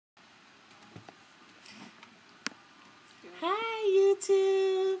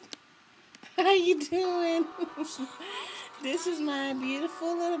YouTube. How you doing? This is my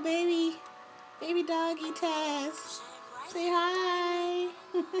beautiful little baby doggy Taz. Say hi.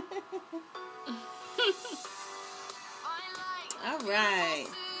 All right.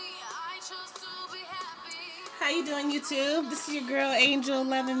 How you doing, YouTube? This is your girl Angel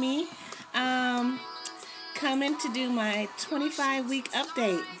Loving Me. Um, Coming to do my 25-week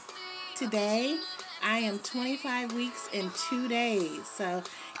update. Today, I am 25 weeks and 2 days. So,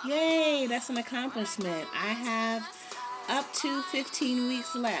 yay, that's an accomplishment. I have up to 15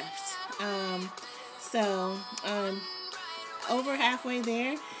 weeks left. So, over halfway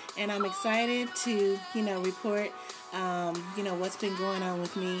there, and I'm excited to, report, what's been going on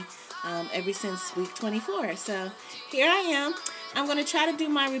with me ever since week 24. So, here I am. I'm going to try to do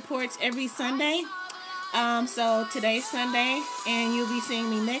my reports every Sunday. So today's Sunday, and you'll be seeing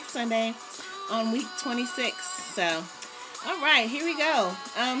me next Sunday on week 26. So, all right, here we go.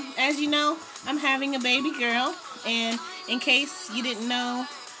 As you know, I'm having a baby girl, and in case you didn't know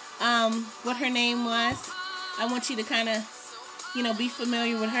what her name was, I want you to kind of, be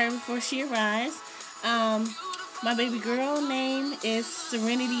familiar with her before she arrives. My baby girl name is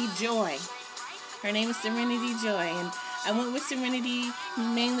Serenity Joy. Her name is Serenity Joy, and I went with Serenity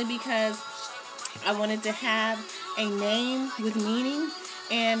mainly because I wanted to have a name with meaning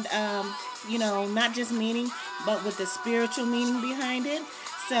and, not just meaning, but with the spiritual meaning behind it.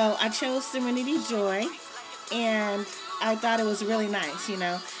 So I chose Serenity Joy, and I thought it was really nice,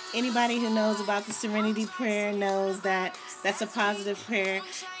 Anybody who knows about the Serenity Prayer knows that that's a positive prayer.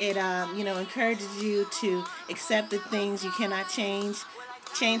 It, encourages you to accept the things you cannot change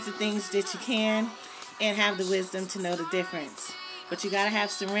the things that you can, and have the wisdom to know the difference. But you got to have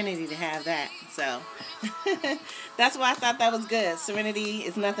serenity to have that. So that's why I thought that was good. Serenity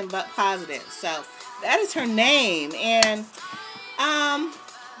is nothing but positive. So that is her name. And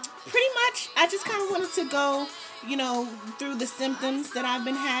pretty much I just kind of wanted to go, through the symptoms that I've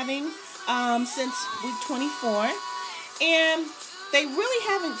been having since week 24. And they really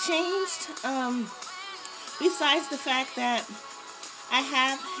haven't changed besides the fact that I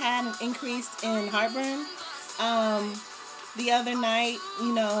have had an increase in heartburn. The other night,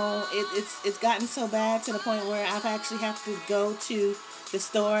 it's gotten so bad to the point where I've actually have to go to the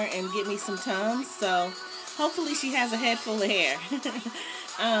store and get me some Tums. So hopefully she has a head full of hair.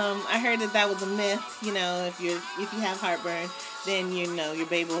 I heard that was a myth. If you have heartburn, then your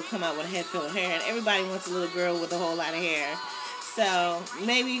baby will come out with a head full of hair, and everybody wants a little girl with a whole lot of hair. So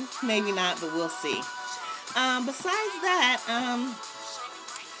maybe not, but we'll see. Besides that,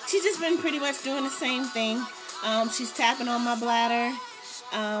 she's just been pretty much doing the same thing. She's tapping on my bladder,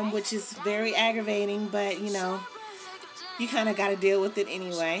 which is very aggravating, but, you kind of got to deal with it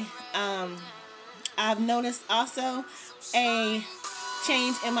anyway. I've noticed also a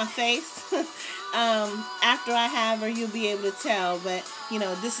change in my face. After I have her, you'll be able to tell, but,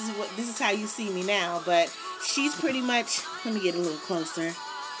 this is how you see me now, but she's pretty much, let me get a little closer.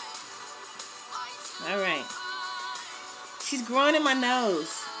 All right. She's growing in my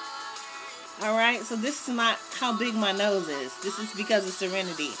nose. Alright, so this is not how big my nose is. This is because of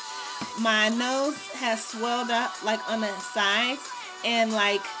Serenity. My nose has swelled up, like, on the sides, and,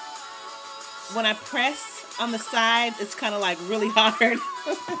 like, when I press on the sides, it's kind of, like, really hard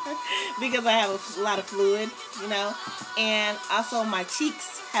because I have a lot of fluid, and also my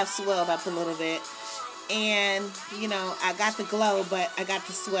cheeks have swelled up a little bit, and, I got the glow, but I got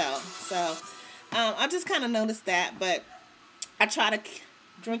the swell. So, I just kind of noticed that, but I try to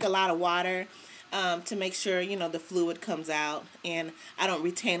drink a lot of water to make sure, the fluid comes out, and I don't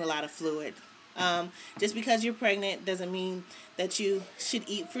retain a lot of fluid. Just because you're pregnant doesn't mean that you should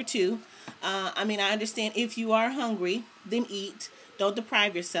eat for two. I understand if you are hungry, then eat. Don't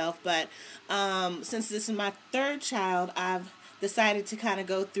deprive yourself. But since this is my third child, I've decided to kind of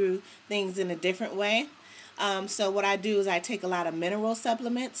go through things in a different way. So what I do is I take a lot of mineral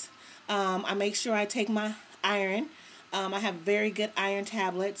supplements. I make sure I take my iron. I have very good iron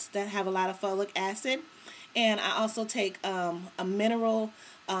tablets that have a lot of folic acid. And I also take a mineral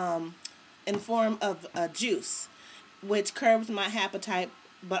in form of a juice, which curbs my appetite,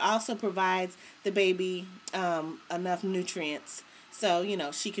 but also provides the baby enough nutrients. So,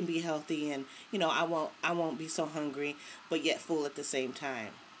 she can be healthy, and, I won't be so hungry, but yet full at the same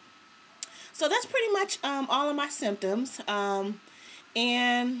time. So that's pretty much all of my symptoms.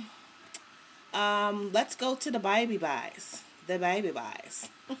 Let's go to the baby buys. The baby buys.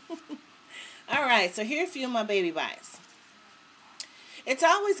 Alright, so here are a few of my baby buys. It's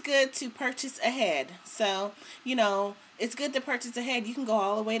always good to purchase ahead. So, it's good to purchase ahead. You can go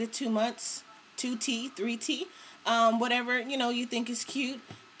all the way to 2 months, 2T, 3T. whatever, you think is cute.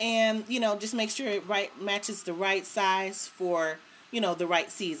 And, just make sure it matches the right size for, the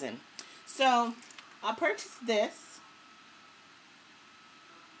right season. So, I purchased this.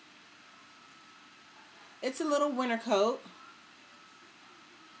 It's a little winter coat.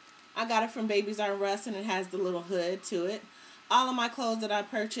 I got it from Babies R Us, and it has the little hood to it. All of my clothes that I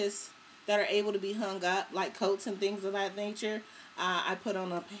purchase that are able to be hung up, like coats and things of that nature, I put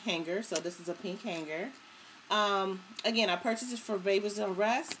on a hanger. So this is a pink hanger. Again, I purchased it for Babies R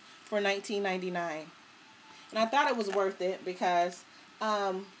Us for $19.99. And I thought it was worth it because,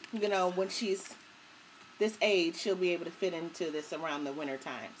 when she's this age, she'll be able to fit into this around the winter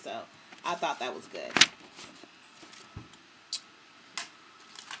time. So I thought that was good.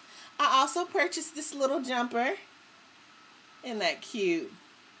 I also purchased this little jumper. Isn't that cute?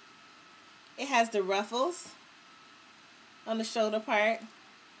 It has the ruffles on the shoulder part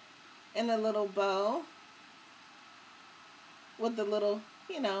and a little bow with the little,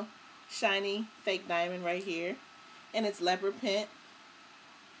 shiny fake diamond right here. And it's leopard print,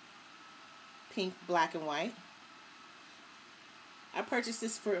 pink, black, and white. I purchased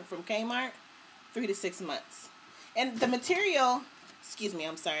this from Kmart, 3 to 6 months. And the material...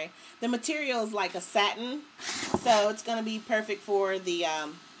 The material is like a satin, so it's going to be perfect for the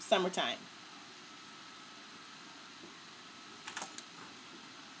summertime.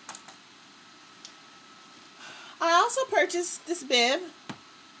 I also purchased this bib,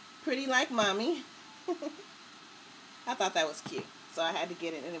 Pretty Like Mommy. I thought that was cute, so I had to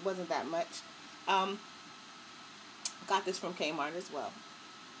get it, and it wasn't that much. Got this from Kmart as well.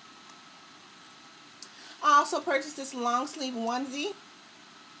 I also purchased this long sleeve onesie.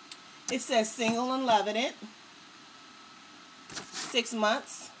 It says single and loving it. 6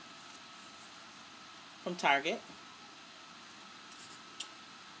 months from Target.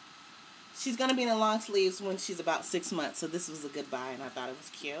 She's going to be in the long sleeves when she's about 6 months. So this was a good buy and I thought it was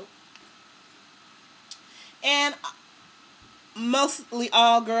cute. And mostly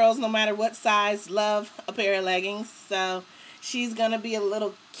all girls, no matter what size, love a pair of leggings. So she's going to be a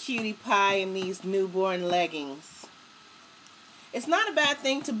little cutie pie in these newborn leggings. It's not a bad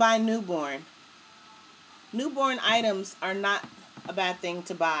thing to buy newborn. Newborn items are not a bad thing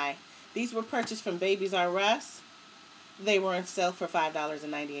to buy. These were purchased from Babies R Us. They were on sale for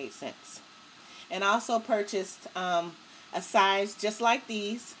 $5.98. And I also purchased a size just like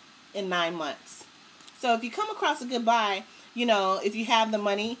these in 9 months. So if you come across a good buy, if you have the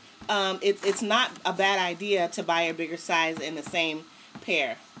money, it's not a bad idea to buy a bigger size in the same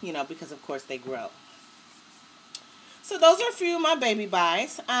pair, because of course they grow. So those are a few of my baby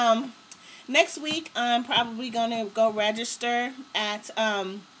buys. Next week, I'm probably going to go register at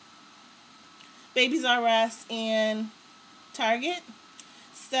Babies R Us and Target.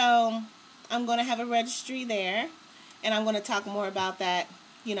 So I'm going to have a registry there, and I'm going to talk more about that,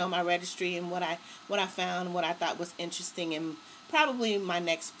 my registry and what I found, what I thought was interesting in probably my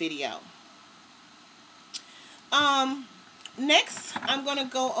next video. Next, I'm going to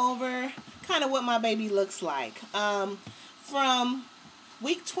go over kind of what my baby looks like. From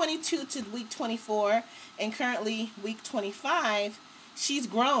week 22 to week 24, and currently week 25, she's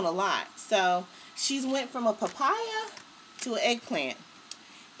grown a lot. So she's went from a papaya to an eggplant.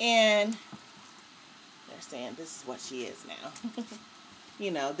 And they're saying this is what she is now.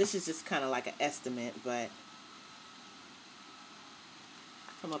 This is just kind of like an estimate, but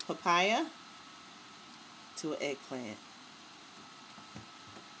from a papaya to an eggplant.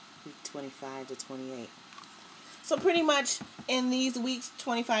 Week 25 to 28. So pretty much in these weeks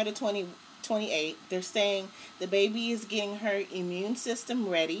 25 to 28, they're saying the baby is getting her immune system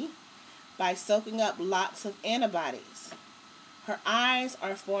ready by soaking up lots of antibodies. Her eyes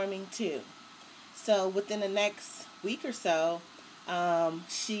are forming too. So within the next week or so,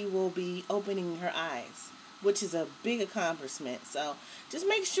 she will be opening her eyes, which is a big accomplishment. So just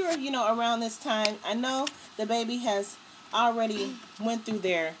make sure, around this time, I know the baby has already went through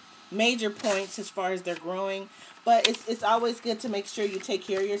their major points as far as they're growing, but it's always good to make sure you take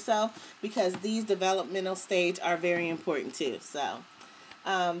care of yourself, because these developmental stage are very important too. So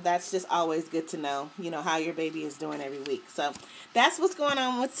that's just always good to know, how your baby is doing every week. So that's what's going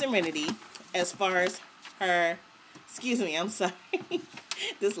on with Serenity as far as her, I'm sorry,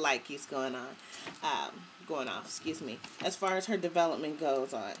 this light keeps going on, going off, as far as her development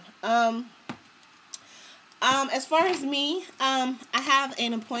goes on. As far as me, I have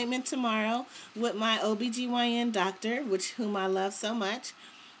an appointment tomorrow with my OBGYN doctor, whom I love so much.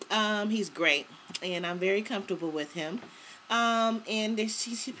 He's great, and I'm very comfortable with him. And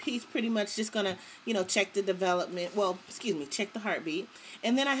he's pretty much just gonna, check the development. Well, excuse me, check the heartbeat.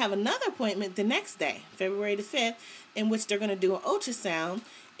 And then I have another appointment the next day, February the 5th, in which they're gonna do an ultrasound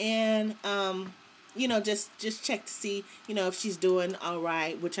and just check to see, if she's doing all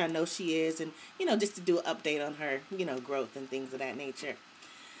right, which I know she is, and just to do an update on her, growth and things of that nature.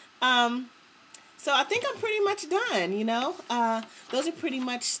 So I think I'm pretty much done. Those are pretty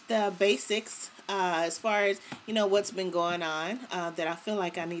much the basics as far as, what's been going on that I feel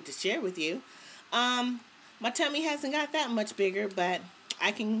like I need to share with you. My tummy hasn't got that much bigger, but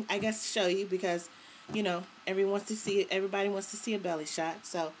I guess, show you because, everybody wants to see a belly shot.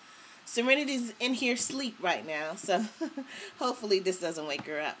 So Serenity's in here asleep right now, so hopefully this doesn't wake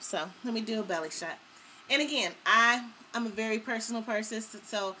her up. So let me do a belly shot. And again, I'm a very personal person,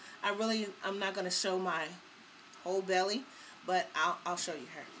 so I'm not going to show my whole belly, but I'll show you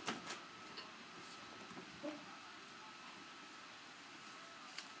her.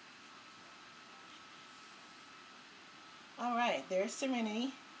 All right, there's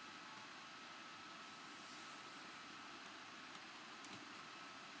Serenity.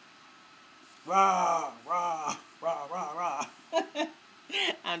 Rah, rah, rah, rah, rah.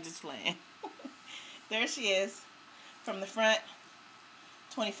 I'm just playing. There she is from the front,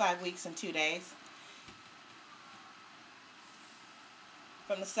 25 weeks and 2 days.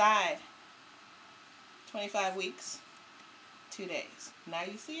 From the side, 25 weeks, 2 days. Now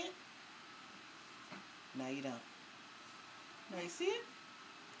you see it? Now you don't. Now you see it?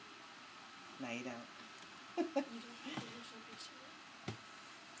 Now you don't.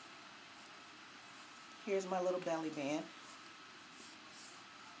 Here's my little belly band.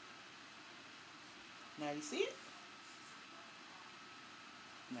 Now you see it?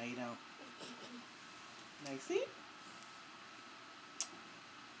 Now you don't. Now you see it?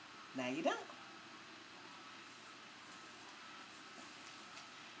 Now you don't.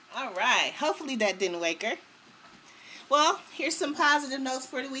 All right. Hopefully that didn't wake her. Well, here's some positive notes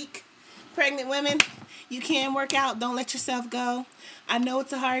for the week. Pregnant women, you can work out. Don't let yourself go. I know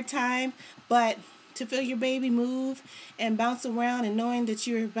it's a hard time, but to feel your baby move and bounce around and knowing that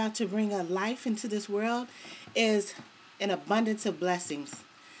you're about to bring a life into this world is an abundance of blessings.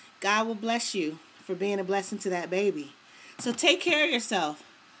 God will bless you for being a blessing to that baby. So take care of yourself.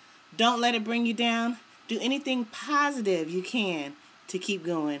 Don't let it bring you down. Do anything positive you can to keep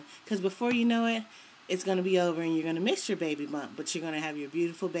going. Because before you know it, it's going to be over and you're going to miss your baby bump, but you're going to have your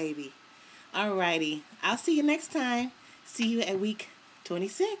beautiful baby. Alrighty. I'll see you next time. See you at week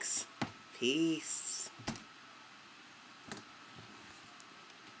 26. Peace.